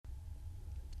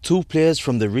Two players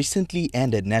from the recently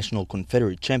ended National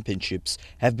Confederate Championships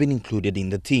have been included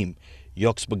in the team.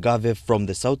 Yoks Bagave from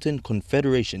the Southern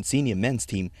Confederation Senior Men's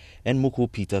Team and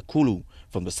Muku Peter Kulu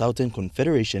from the Southern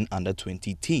Confederation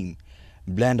Under-20 team.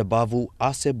 Blanda Bavu,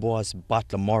 Ase Boas,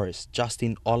 Butler Morris,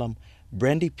 Justin Olam,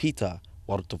 Brandy Peter,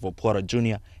 Wartofo Pora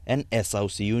Jr. and Esau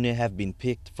Siune have been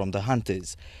picked from the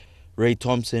Hunters. Ray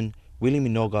Thompson, Willie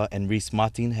Minoga and Reese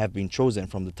Martin have been chosen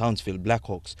from the Townsville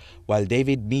Blackhawks, while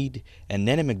David Mead and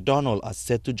Nene McDonald are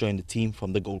set to join the team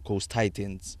from the Gold Coast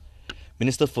Titans.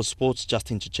 Minister for Sports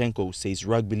Justin Chichenko says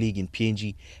rugby league in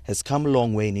PNG has come a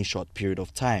long way in a short period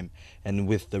of time, and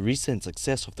with the recent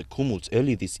success of the Kumuls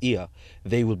early this year,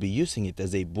 they will be using it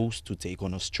as a boost to take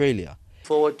on Australia.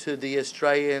 Forward to the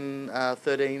Australian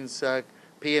 13s,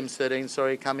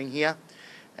 PM13, coming here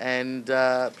and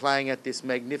playing at this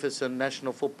magnificent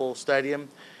National Football Stadium,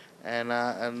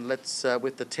 and let's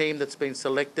with the team that's been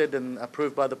selected and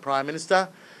approved by the Prime Minister,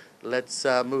 let's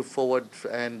move forward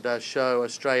and show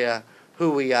Australia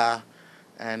who we are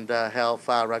and how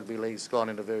far rugby league's gone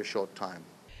in a very short time.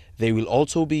 They will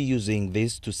also be using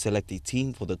this to select a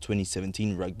team for the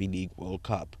 2017 Rugby League World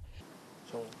Cup.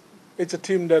 So it's a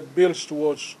team that builds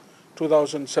towards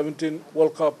 2017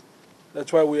 World Cup.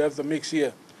 That's why we have the mix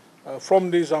here. From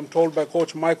this, I'm told by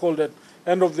Coach Michael that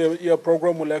end of the year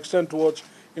program will extend towards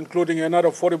including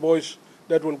another 40 boys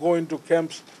that will go into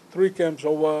camps, 3 camps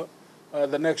over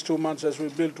the next 2 months as we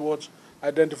build towards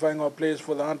identifying our players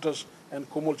for the Hunters and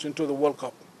Kumuls into the World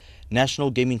Cup.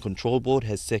 National Gaming Control Board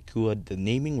has secured the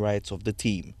naming rights of the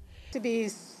team. To be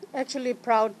actually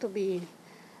proud to be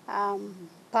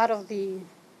part of the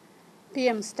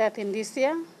PM Stat in this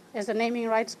year as a naming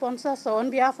rights sponsor. So on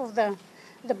behalf of the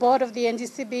board of the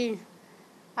NGCB,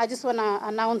 I just want to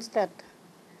announce that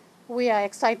we are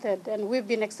excited, and we've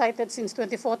been excited since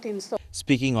 2014. So.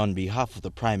 Speaking on behalf of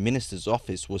the Prime Minister's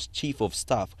office was Chief of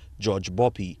Staff George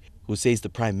Boppy, who says the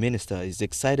Prime Minister is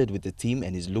excited with the team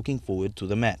and is looking forward to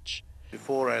the match.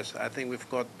 Before us, I think we've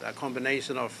got a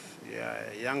combination of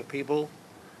young people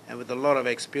and with a lot of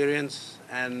experience,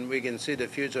 and we can see the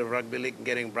future of rugby league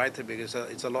getting brighter because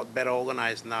it's a lot better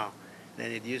organized now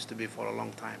than it used to be for a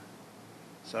long time.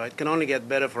 So it can only get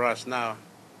better for us now,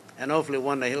 and hopefully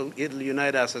one day it'll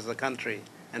unite us as a country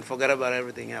and forget about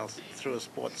everything else through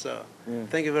sport. So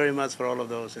thank you very much for all of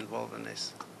those involved in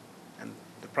this. And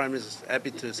the Prime Minister is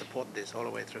happy to support this all the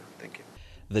way through. Thank you.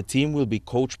 The team will be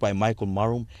coached by Michael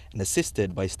Marum and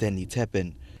assisted by Stanley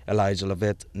Teppen. Elijah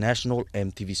Lavette, National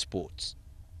EMTV Sports.